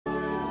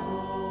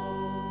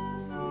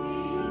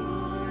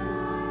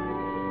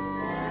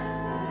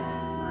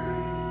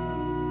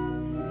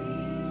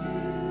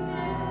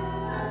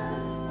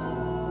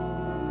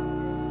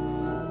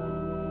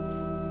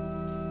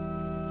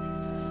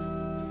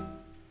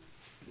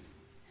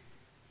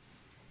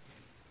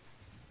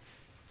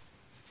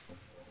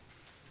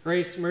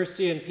Grace,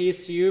 mercy, and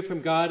peace to you from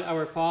God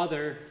our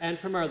Father and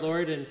from our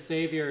Lord and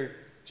Savior,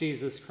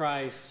 Jesus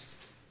Christ.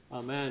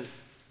 Amen.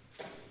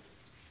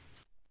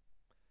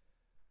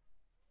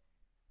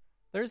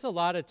 There's a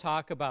lot of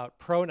talk about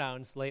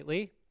pronouns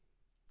lately.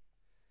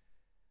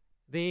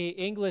 The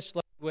English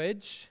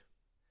language,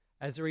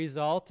 as a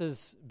result,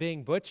 is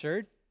being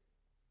butchered.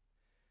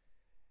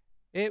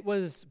 It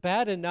was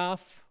bad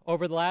enough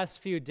over the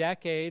last few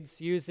decades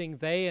using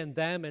they and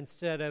them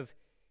instead of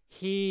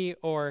he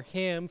or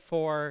him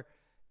for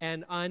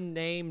an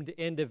unnamed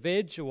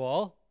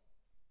individual.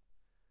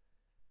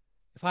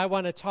 If I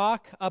want to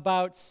talk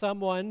about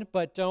someone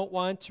but don't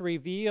want to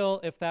reveal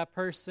if that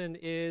person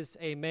is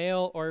a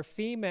male or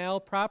female,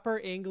 proper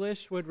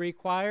English would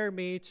require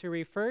me to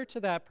refer to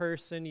that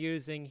person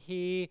using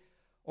he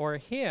or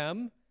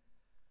him.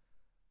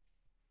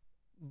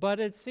 But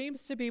it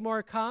seems to be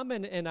more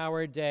common in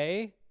our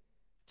day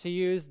to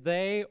use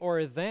they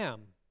or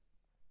them.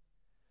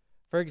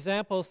 For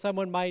example,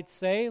 someone might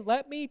say,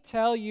 "Let me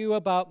tell you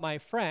about my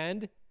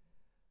friend,"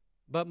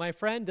 but my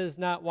friend does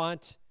not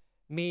want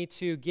me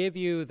to give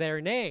you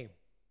their name.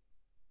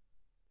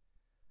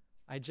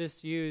 I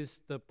just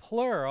use the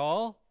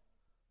plural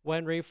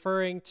when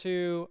referring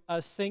to a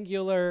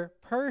singular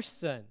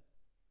person.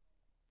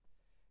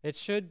 It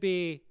should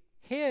be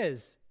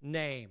his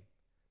name.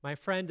 My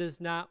friend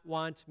does not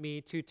want me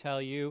to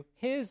tell you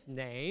his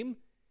name.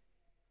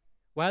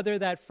 Whether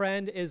that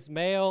friend is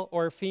male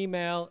or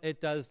female, it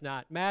does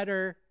not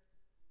matter.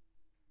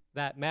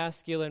 That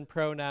masculine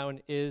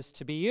pronoun is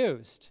to be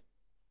used.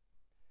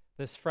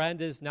 This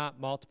friend is not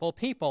multiple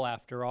people,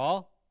 after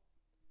all.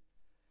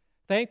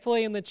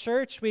 Thankfully, in the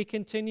church, we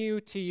continue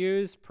to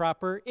use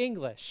proper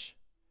English.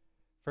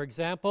 For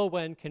example,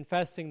 when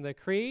confessing the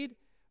creed,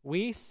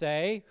 we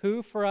say,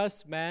 "Who for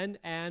us men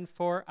and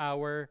for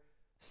our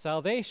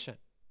salvation."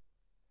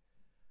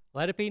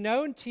 Let it be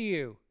known to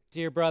you,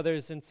 dear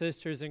brothers and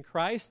sisters in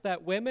Christ,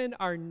 that women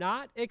are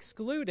not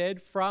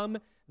excluded from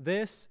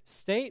this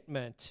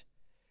statement.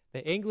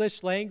 The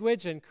English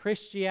language and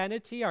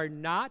Christianity are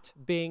not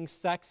being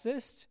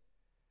sexist.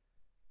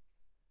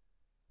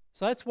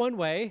 So that's one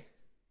way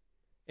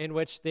in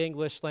which the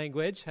English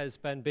language has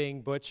been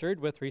being butchered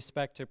with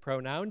respect to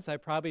pronouns. I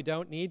probably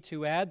don't need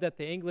to add that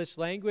the English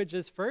language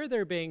is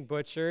further being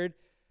butchered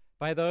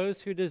by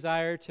those who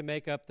desire to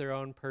make up their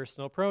own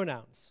personal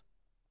pronouns.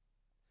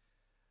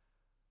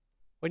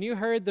 When you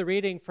heard the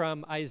reading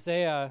from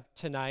Isaiah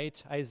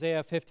tonight,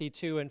 Isaiah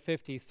 52 and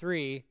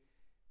 53,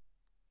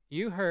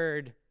 you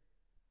heard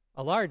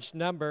a large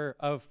number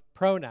of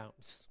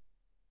pronouns.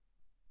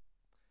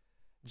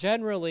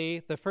 Generally,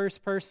 the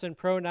first person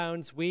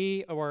pronouns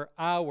we or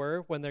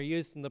our, when they're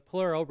used in the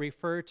plural,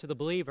 refer to the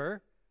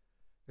believer.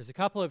 There's a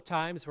couple of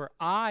times where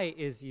I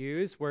is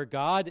used, where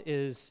God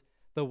is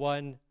the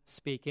one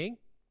speaking.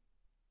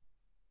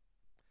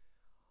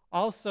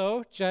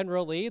 Also,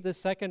 generally, the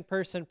second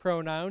person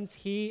pronouns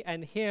he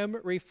and him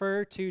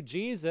refer to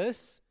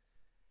Jesus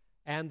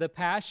and the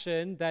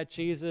passion that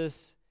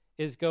Jesus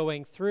is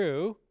going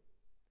through.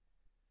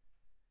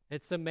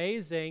 It's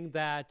amazing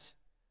that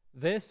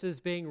this is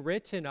being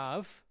written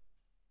of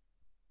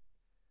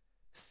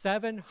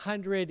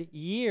 700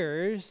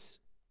 years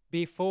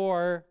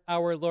before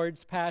our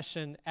Lord's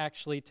passion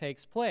actually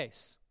takes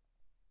place.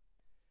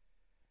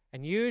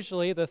 And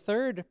usually the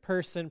third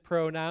person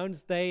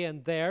pronouns, they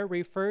and their,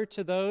 refer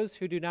to those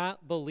who do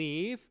not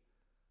believe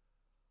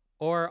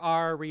or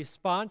are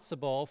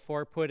responsible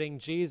for putting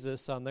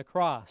Jesus on the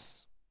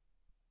cross.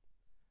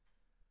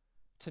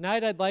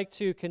 Tonight I'd like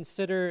to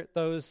consider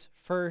those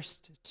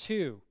first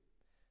two.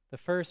 The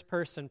first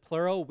person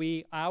plural,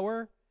 we,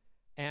 our,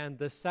 and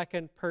the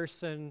second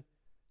person,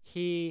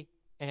 he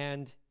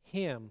and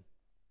him.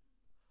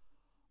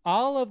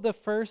 All of the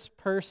first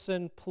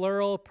person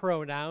plural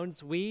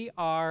pronouns, we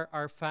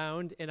are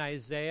found in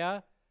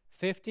Isaiah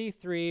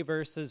 53,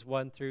 verses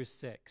 1 through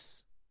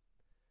 6.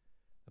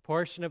 The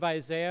portion of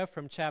Isaiah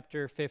from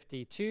chapter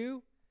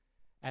 52,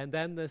 and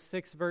then the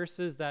 6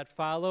 verses that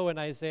follow in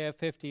Isaiah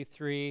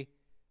 53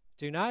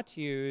 do not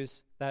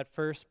use that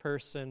first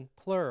person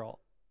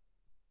plural.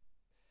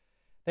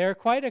 They are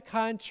quite a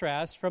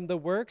contrast from the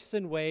works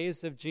and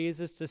ways of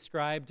Jesus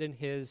described in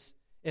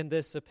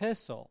this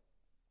epistle.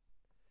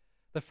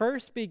 The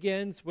first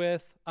begins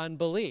with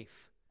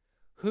unbelief.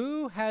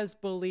 Who has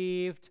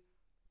believed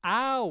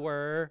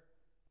our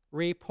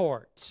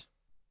report?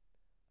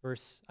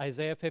 Verse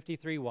Isaiah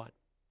 53:1.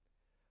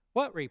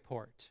 What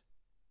report?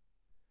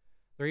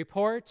 The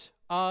report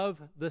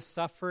of the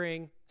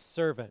suffering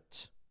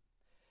servant.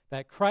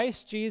 That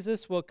Christ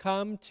Jesus will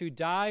come to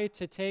die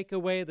to take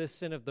away the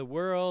sin of the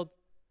world.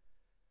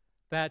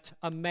 That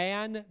a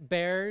man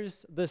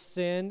bears the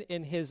sin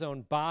in his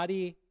own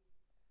body.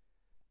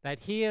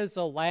 That he is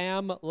a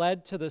lamb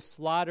led to the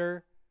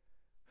slaughter,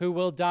 who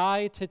will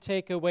die to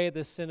take away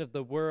the sin of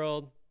the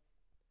world.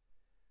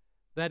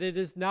 That it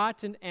is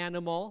not an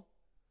animal,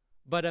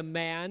 but a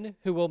man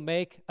who will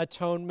make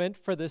atonement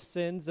for the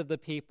sins of the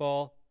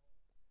people.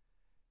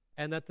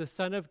 And that the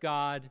Son of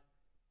God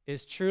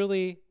is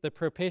truly the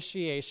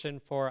propitiation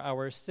for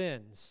our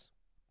sins.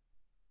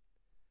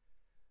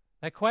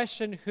 That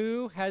question,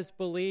 who has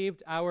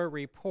believed our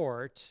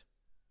report,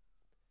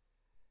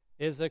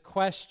 is a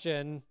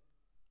question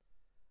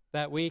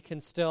that we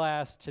can still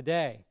ask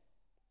today.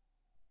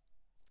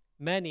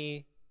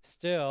 Many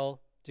still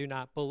do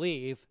not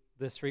believe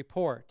this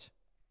report.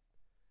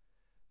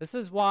 This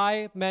is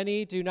why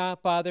many do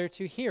not bother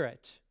to hear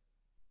it,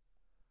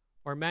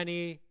 or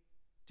many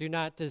do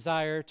not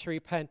desire to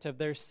repent of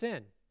their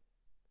sin,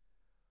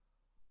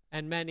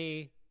 and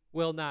many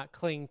will not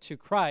cling to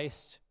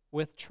Christ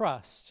with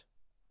trust.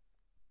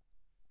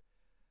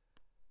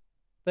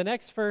 The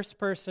next first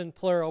person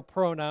plural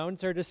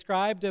pronouns are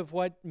described of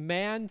what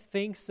man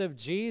thinks of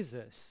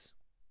Jesus.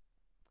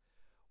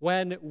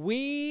 When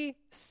we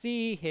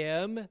see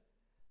him,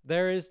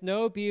 there is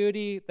no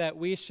beauty that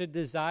we should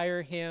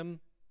desire him.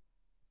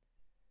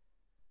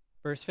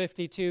 Verse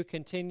 2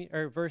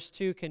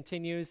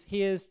 continues,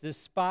 he is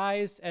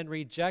despised and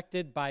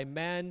rejected by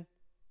men,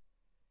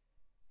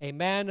 a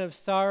man of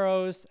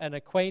sorrows and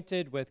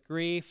acquainted with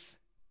grief.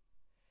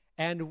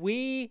 And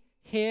we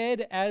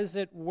hid, as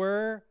it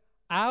were,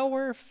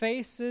 our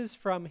faces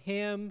from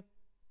him.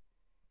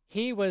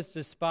 He was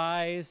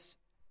despised,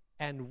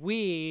 and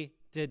we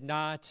did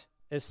not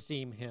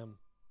esteem him.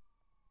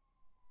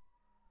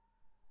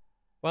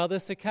 While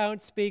this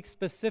account speaks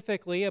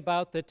specifically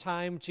about the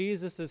time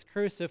Jesus is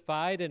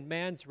crucified and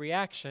man's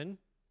reaction,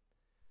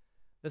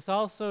 this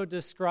also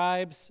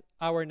describes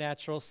our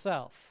natural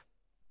self.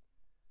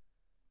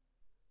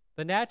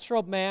 The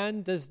natural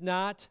man does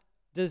not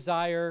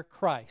desire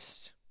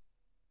Christ.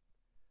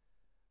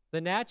 The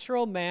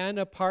natural man,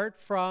 apart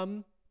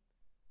from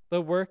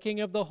the working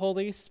of the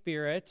Holy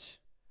Spirit,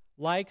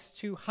 likes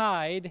to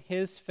hide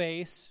his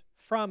face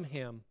from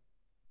him,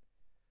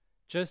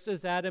 just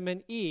as Adam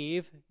and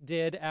Eve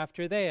did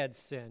after they had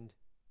sinned.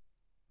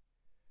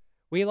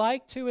 We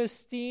like to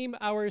esteem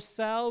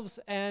ourselves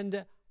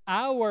and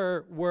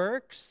our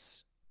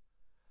works,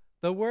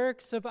 the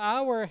works of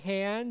our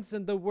hands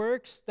and the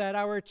works that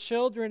our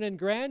children and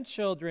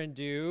grandchildren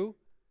do,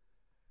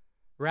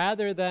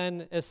 rather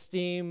than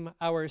esteem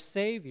our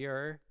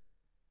Savior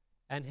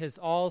and his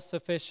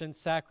all-sufficient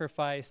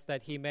sacrifice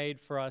that he made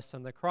for us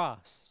on the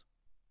cross.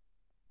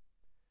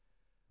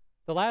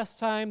 The last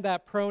time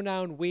that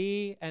pronoun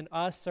we and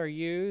us are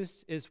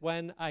used is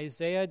when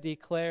Isaiah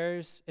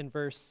declares in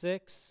verse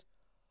 6,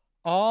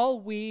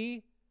 all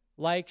we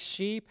like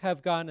sheep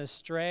have gone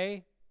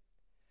astray.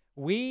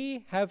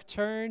 We have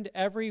turned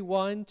every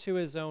one to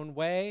his own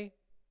way,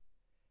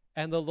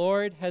 and the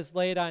Lord has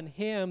laid on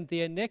him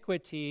the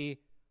iniquity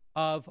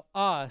of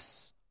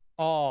us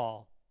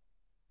all.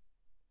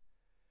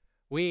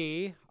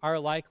 We are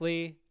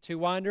likely to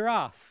wander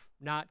off,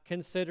 not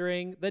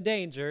considering the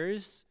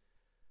dangers,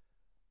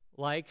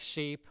 like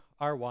sheep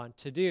are wont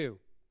to do.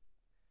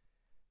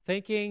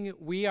 Thinking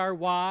we are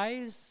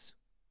wise,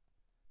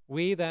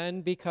 we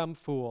then become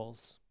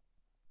fools.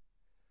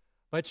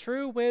 But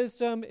true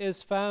wisdom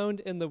is found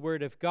in the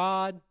Word of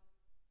God.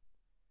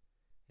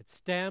 It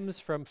stems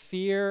from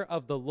fear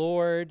of the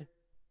Lord,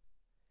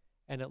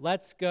 and it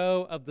lets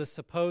go of the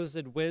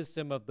supposed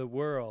wisdom of the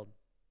world.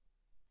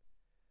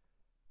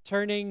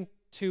 Turning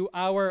to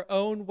our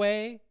own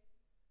way,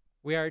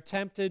 we are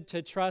tempted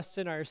to trust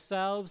in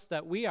ourselves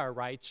that we are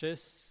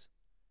righteous,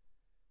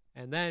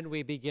 and then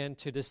we begin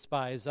to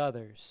despise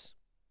others.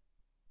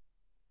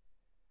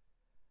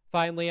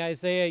 Finally,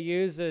 Isaiah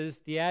uses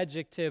the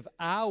adjective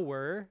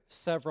our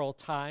several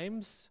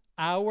times.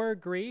 Our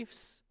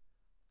griefs,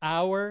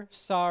 our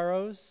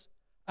sorrows,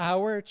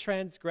 our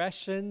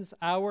transgressions,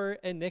 our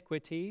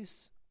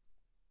iniquities.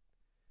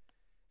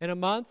 In a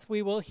month,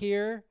 we will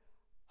hear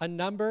a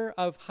number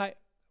of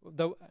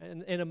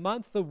in a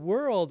month, the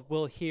world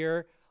will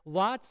hear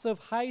lots of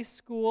high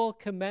school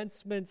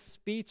commencement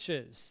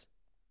speeches.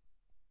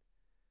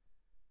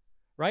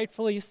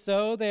 Rightfully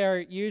so, they are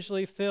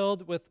usually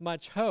filled with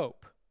much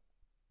hope.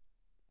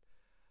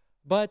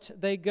 But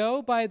they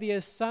go by the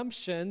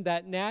assumption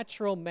that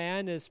natural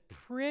man is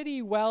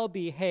pretty well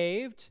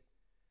behaved,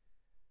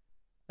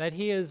 that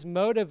he is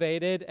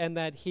motivated, and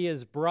that he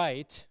is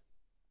bright.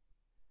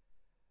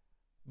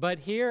 But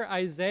here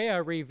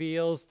Isaiah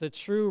reveals the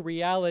true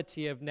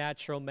reality of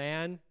natural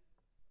man,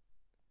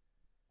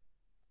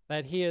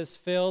 that he is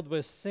filled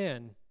with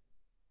sin.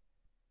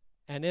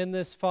 And in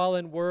this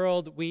fallen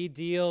world, we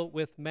deal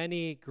with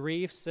many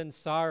griefs and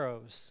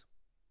sorrows.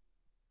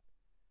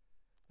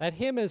 That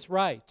him is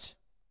right.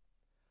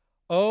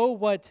 Oh,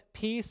 what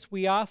peace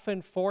we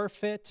often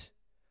forfeit.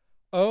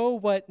 Oh,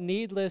 what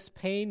needless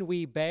pain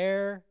we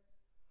bear.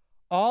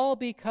 All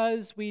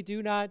because we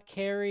do not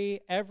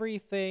carry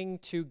everything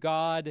to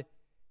God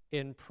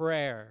in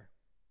prayer.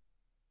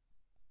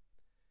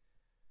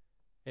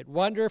 It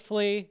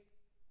wonderfully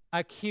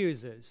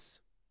accuses.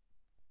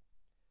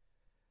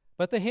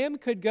 But the hymn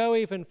could go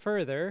even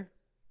further.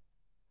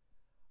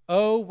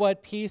 Oh,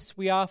 what peace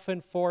we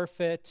often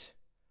forfeit.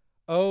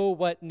 Oh,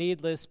 what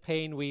needless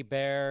pain we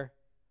bear.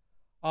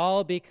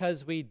 All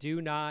because we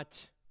do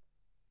not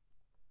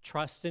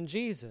trust in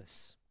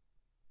Jesus.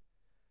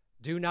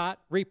 Do not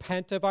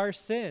repent of our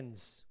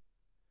sins.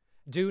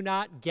 Do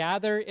not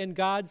gather in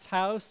God's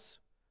house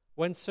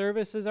when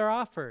services are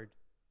offered.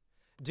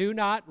 Do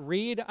not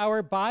read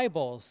our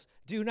Bibles.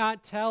 Do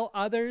not tell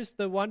others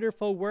the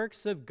wonderful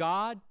works of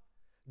God.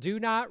 Do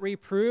not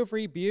reprove,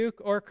 rebuke,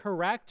 or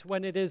correct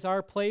when it is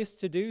our place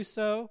to do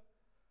so.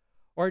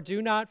 Or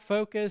do not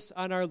focus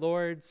on our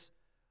Lord's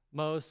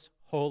most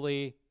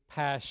holy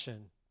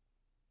passion.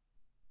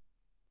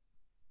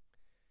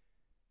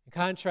 In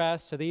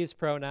contrast to these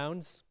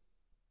pronouns,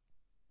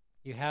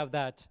 you have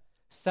that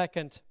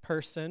second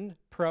person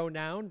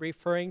pronoun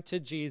referring to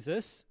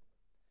Jesus,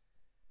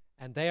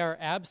 and they are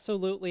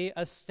absolutely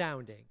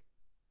astounding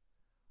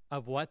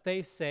of what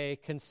they say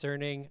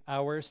concerning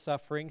our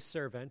suffering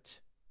servant,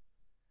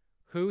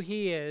 who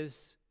he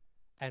is,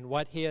 and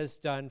what he has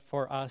done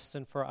for us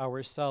and for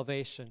our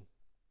salvation.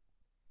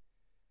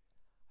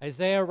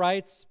 Isaiah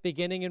writes,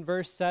 beginning in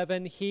verse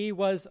 7, "He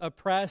was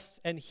oppressed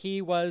and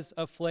he was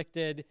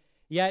afflicted,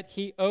 yet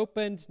he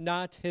opened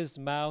not his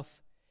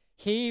mouth.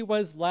 He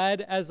was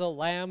led as a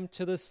lamb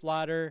to the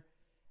slaughter,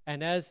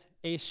 and as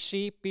a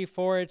sheep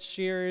before its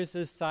shearers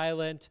is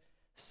silent,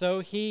 so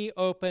he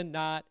opened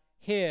not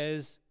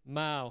his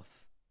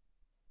mouth."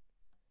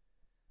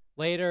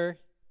 Later,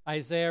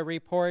 Isaiah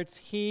reports,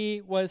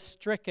 "He was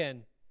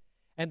stricken,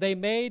 and they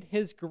made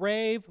his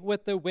grave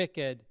with the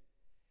wicked.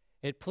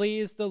 It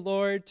pleased the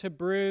Lord to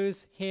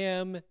bruise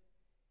him.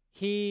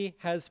 He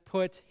has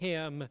put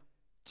him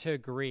to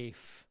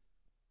grief."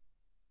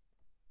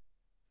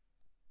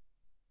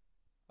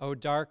 O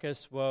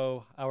darkest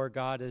woe, our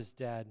God is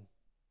dead.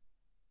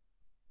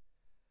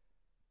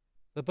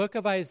 The book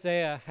of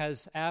Isaiah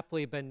has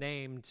aptly been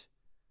named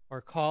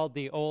or called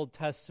the Old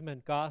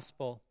Testament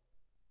Gospel.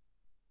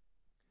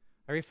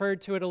 I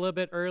referred to it a little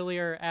bit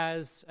earlier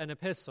as an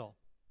epistle,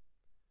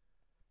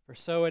 for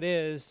so it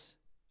is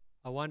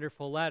a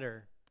wonderful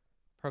letter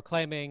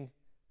proclaiming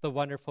the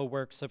wonderful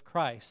works of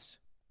Christ.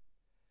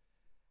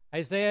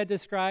 Isaiah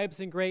describes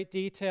in great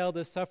detail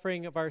the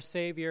suffering of our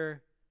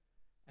Savior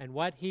and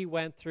what he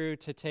went through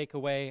to take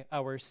away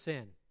our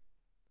sin,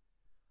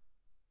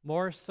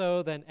 more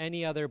so than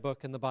any other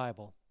book in the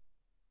Bible.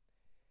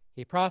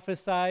 He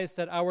prophesies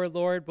that our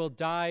Lord will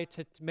die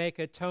to make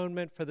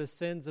atonement for the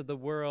sins of the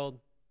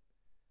world,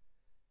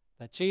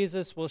 that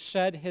Jesus will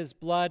shed his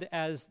blood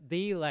as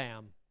the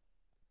Lamb,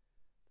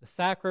 the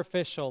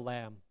sacrificial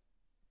Lamb,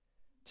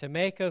 to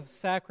make a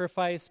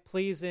sacrifice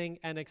pleasing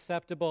and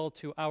acceptable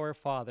to our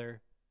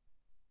Father.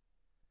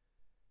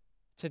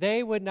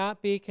 Today would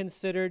not be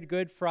considered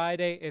Good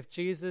Friday if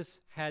Jesus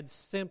had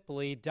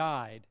simply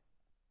died.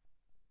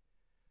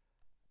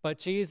 But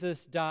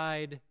Jesus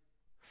died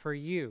for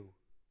you,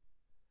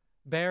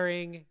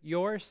 bearing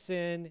your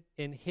sin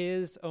in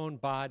his own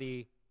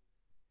body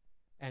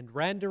and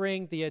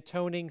rendering the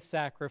atoning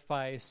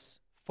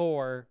sacrifice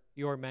for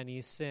your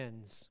many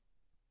sins.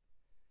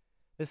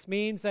 This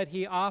means that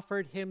he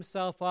offered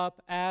himself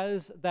up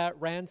as that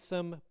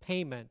ransom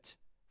payment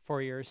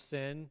for your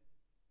sin.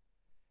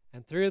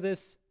 And through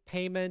this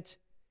payment,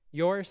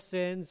 your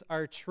sins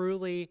are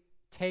truly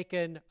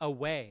taken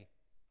away.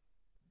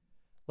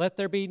 Let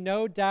there be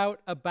no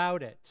doubt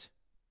about it.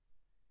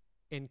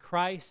 In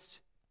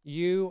Christ,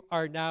 you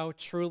are now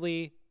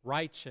truly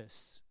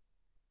righteous.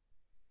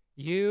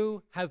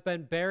 You have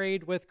been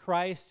buried with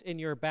Christ in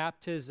your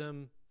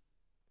baptism,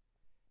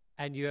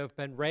 and you have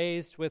been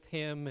raised with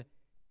him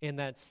in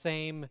that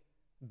same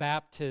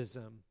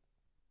baptism.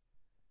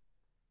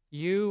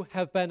 You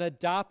have been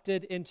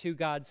adopted into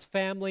God's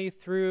family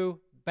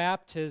through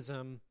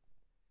baptism,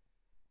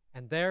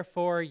 and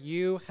therefore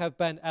you have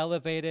been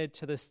elevated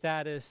to the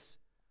status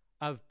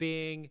of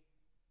being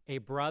a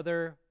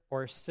brother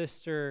or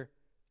sister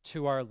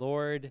to our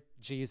Lord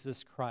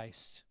Jesus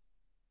Christ.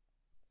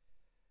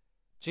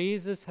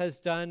 Jesus has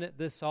done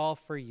this all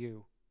for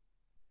you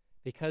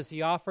because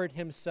he offered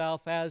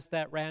himself as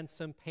that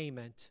ransom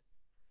payment.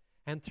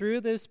 And through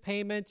this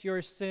payment,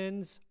 your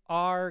sins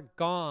are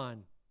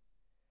gone.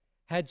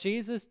 Had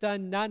Jesus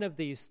done none of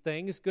these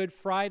things, Good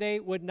Friday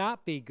would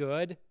not be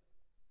good.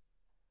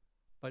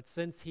 But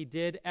since he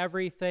did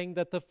everything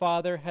that the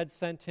Father had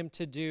sent him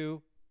to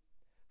do,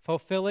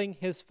 fulfilling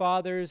his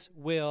Father's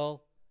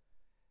will,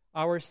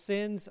 our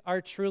sins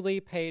are truly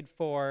paid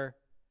for.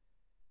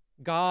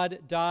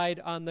 God died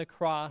on the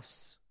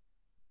cross,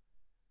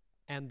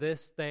 and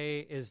this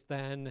day is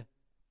then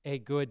a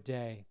good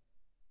day.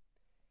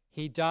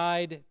 He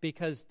died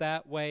because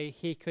that way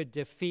he could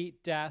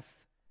defeat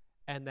death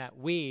and that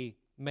we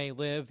may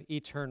live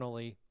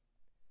eternally.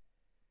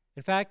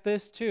 In fact,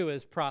 this too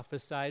is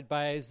prophesied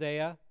by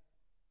Isaiah.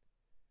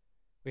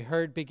 We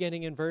heard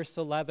beginning in verse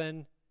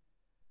 11,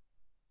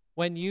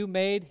 "When you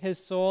made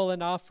his soul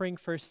an offering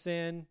for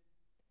sin,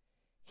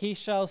 he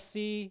shall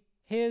see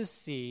his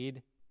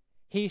seed,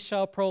 he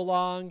shall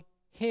prolong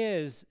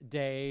his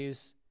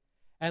days,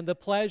 and the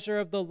pleasure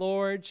of the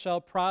Lord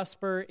shall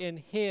prosper in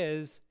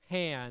his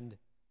hand.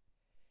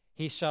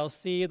 He shall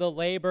see the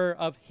labor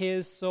of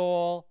his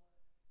soul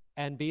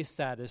and be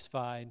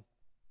satisfied."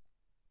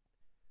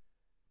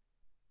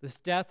 This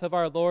death of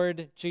our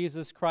Lord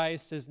Jesus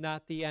Christ is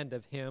not the end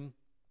of him.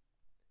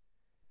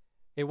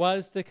 It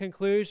was the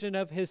conclusion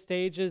of his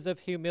stages of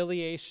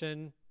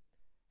humiliation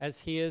as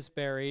he is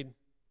buried.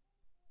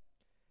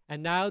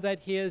 And now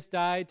that he has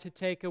died to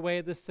take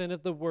away the sin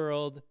of the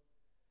world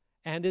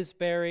and is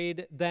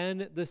buried,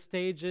 then the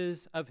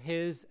stages of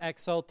his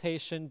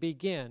exaltation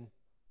begin.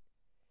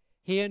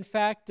 He, in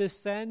fact,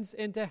 descends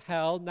into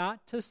hell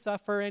not to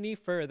suffer any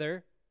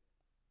further,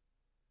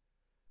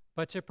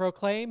 but to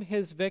proclaim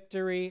his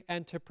victory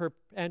and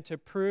to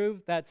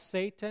prove that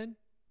Satan,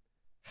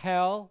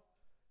 hell,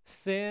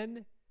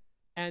 sin,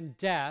 and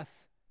death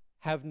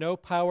have no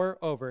power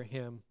over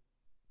him.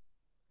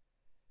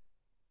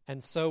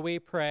 And so we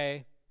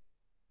pray,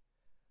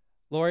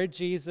 Lord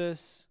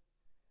Jesus,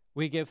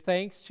 we give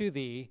thanks to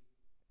thee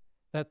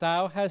that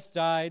thou hast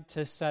died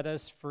to set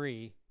us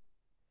free.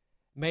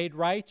 Made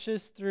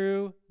righteous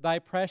through thy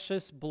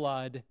precious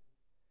blood,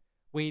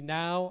 we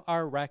now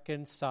are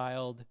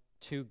reconciled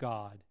to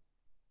God.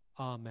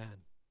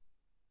 Amen.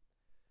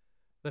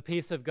 The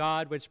peace of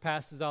God, which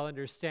passes all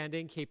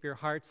understanding, keep your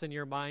hearts and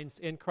your minds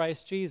in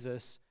Christ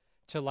Jesus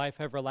to life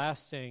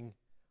everlasting.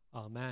 Amen.